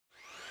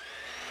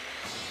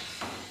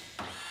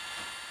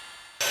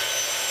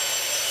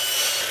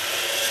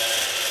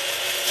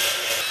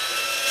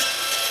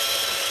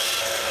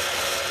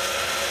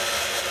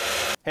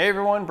Hey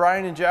everyone,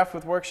 Brian and Jeff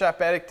with Workshop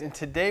Addict, and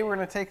today we're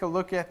going to take a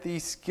look at the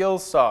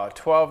SkilSaw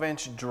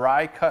 12-inch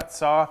dry cut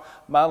saw,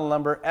 model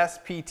number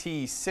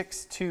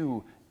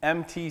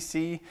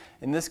SPT62MTC,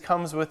 and this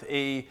comes with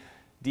a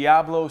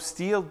Diablo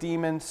Steel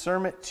Demon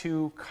Cermet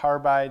 2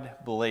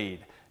 carbide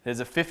blade. It has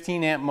a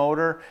 15 amp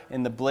motor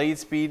and the blade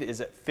speed is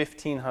at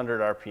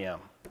 1500 RPM.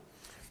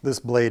 This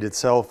blade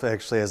itself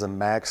actually has a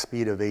max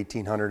speed of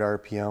 1800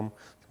 RPM,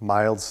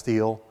 mild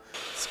steel.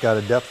 It's got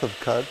a depth of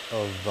cut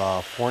of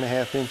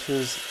 4.5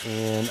 inches,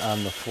 and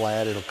on the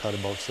flat it'll cut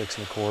about 6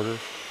 1/4.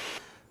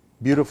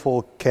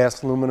 Beautiful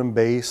cast aluminum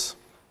base,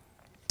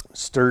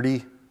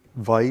 sturdy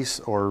vise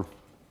or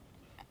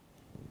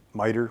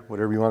miter,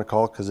 whatever you want to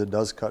call it, because it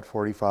does cut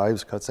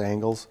 45s, cuts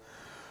angles.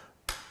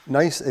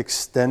 Nice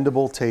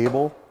extendable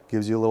table,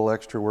 gives you a little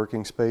extra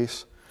working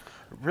space.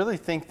 I really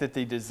think that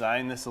they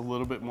designed this a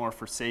little bit more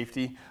for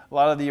safety. A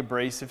lot of the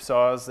abrasive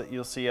saws that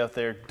you'll see out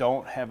there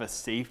don't have a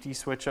safety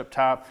switch up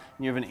top.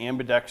 You have an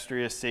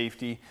ambidextrous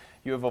safety.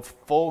 You have a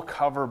full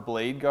cover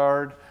blade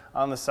guard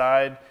on the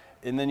side,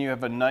 and then you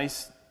have a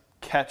nice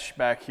catch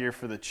back here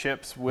for the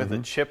chips with a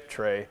chip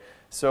tray.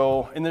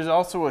 So, and there's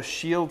also a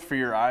shield for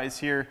your eyes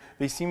here.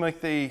 They seem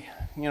like they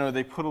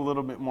put a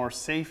little bit more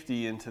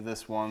safety into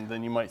this one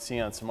than you might see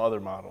on some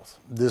other models.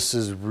 This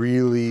is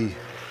really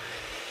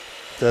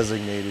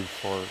designated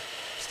for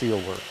steel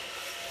work.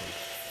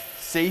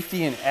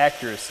 Safety and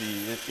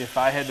accuracy, if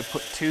I had to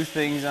put two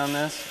things on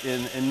this,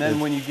 and then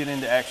when you get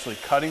into actually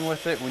cutting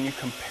with it, when you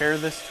compare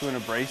this to an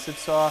abrasive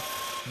saw,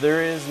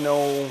 there is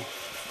no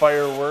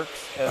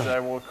fireworks, as I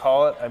will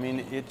call it. I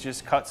mean, it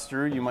just cuts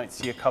through. You might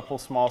see a couple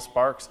small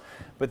sparks,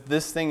 but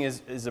this thing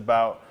is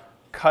about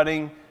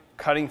cutting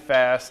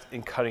fast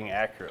and cutting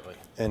accurately.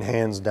 And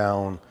hands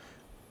down,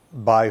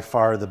 by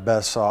far the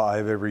best saw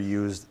I've ever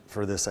used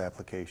for this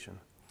application.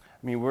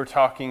 I mean, we're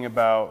talking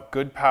about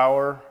good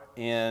power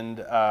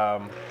and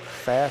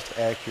fast,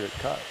 accurate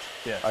cuts.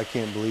 Yeah. I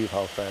can't believe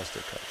how fast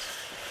it cuts.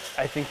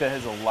 I think that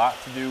has a lot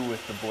to do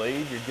with the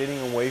blade. You're getting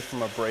away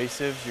from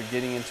abrasives. You're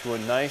getting into a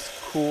nice,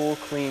 cool,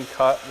 clean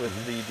cut with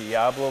the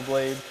Diablo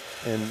blade.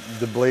 And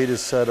the blade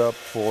is set up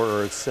for,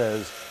 or it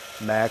says,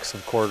 max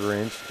of 1/4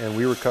 inch. And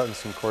we were cutting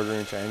some 1/4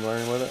 inch angler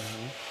iron with it.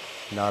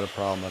 Not a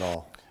problem at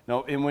all.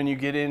 No, and when you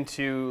get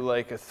into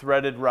like a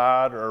threaded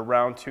rod or a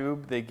round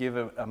tube, they give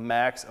a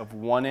max of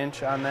 1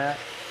 inch on that.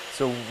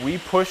 So we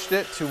pushed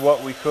it to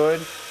what we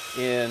could,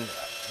 and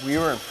we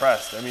were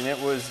impressed. I mean, it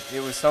was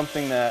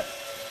something that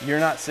you're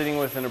not sitting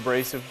with an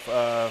abrasive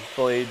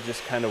blade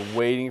just kind of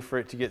waiting for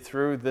it to get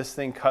through. This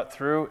thing cut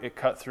through, it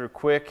cut through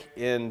quick,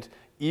 and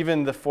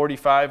even the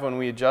 45, when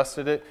we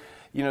adjusted it,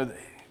 you know,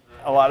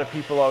 a lot of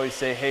people always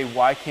say, hey,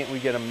 why can't we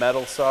get a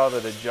metal saw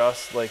that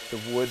adjusts like the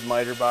wood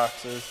miter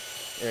boxes?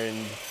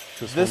 And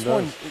this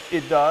one,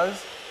 it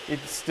does. It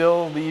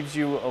still leaves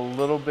you a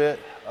little bit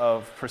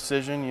of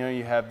precision. You know,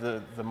 you have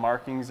the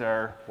markings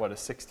are, what, a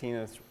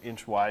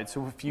 16-inch wide.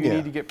 So if you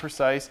need to get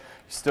precise,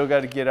 you still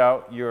got to get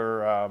out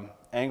your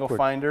angle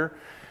finder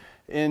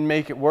and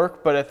make it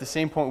work. But at the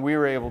same point, we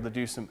were able to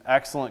do some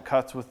excellent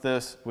cuts with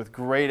this with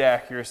great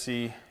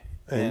accuracy.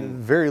 And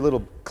very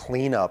little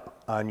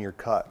cleanup on your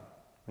cut.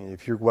 I mean,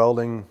 if you're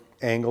welding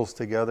angles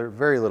together,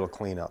 very little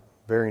cleanup.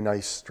 Very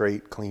nice,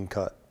 straight, clean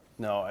cut.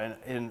 No,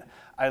 and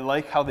I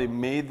like how they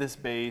made this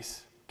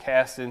base,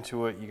 cast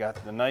into it. You got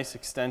the nice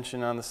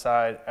extension on the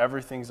side.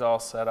 Everything's all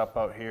set up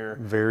out here.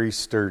 Very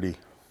sturdy.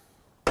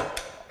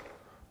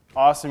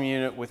 Awesome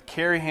unit with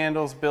carry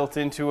handles built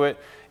into it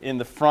in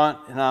the front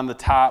and on the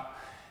top.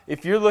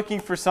 If you're looking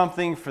for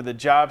something for the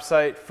job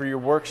site, for your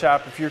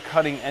workshop, if you're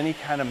cutting any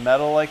kind of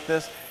metal like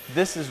this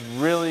is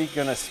really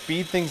gonna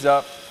speed things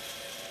up,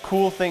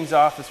 cool things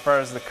off as far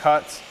as the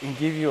cuts, and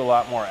give you a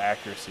lot more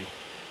accuracy.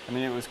 I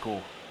mean, it was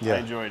cool. Yeah. I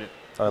enjoyed it.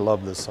 I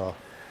love this saw.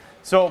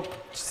 So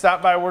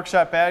stop by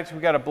Workshop Addict. We've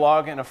got a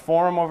blog and a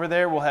forum over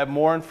there. We'll have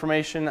more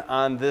information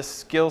on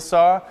this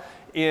SkilSaw.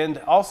 And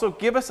also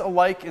give us a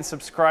like and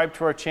subscribe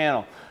to our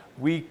channel.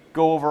 We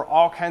go over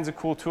all kinds of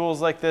cool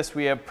tools like this.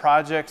 We have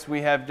projects,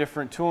 we have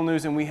different tool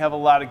news, and we have a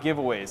lot of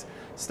giveaways.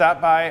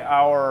 Stop by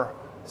our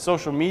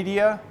social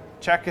media.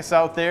 Check us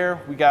out there.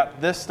 We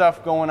got this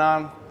stuff going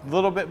on a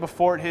little bit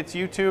before it hits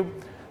YouTube.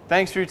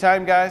 Thanks for your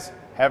time, guys.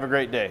 Have a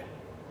great day.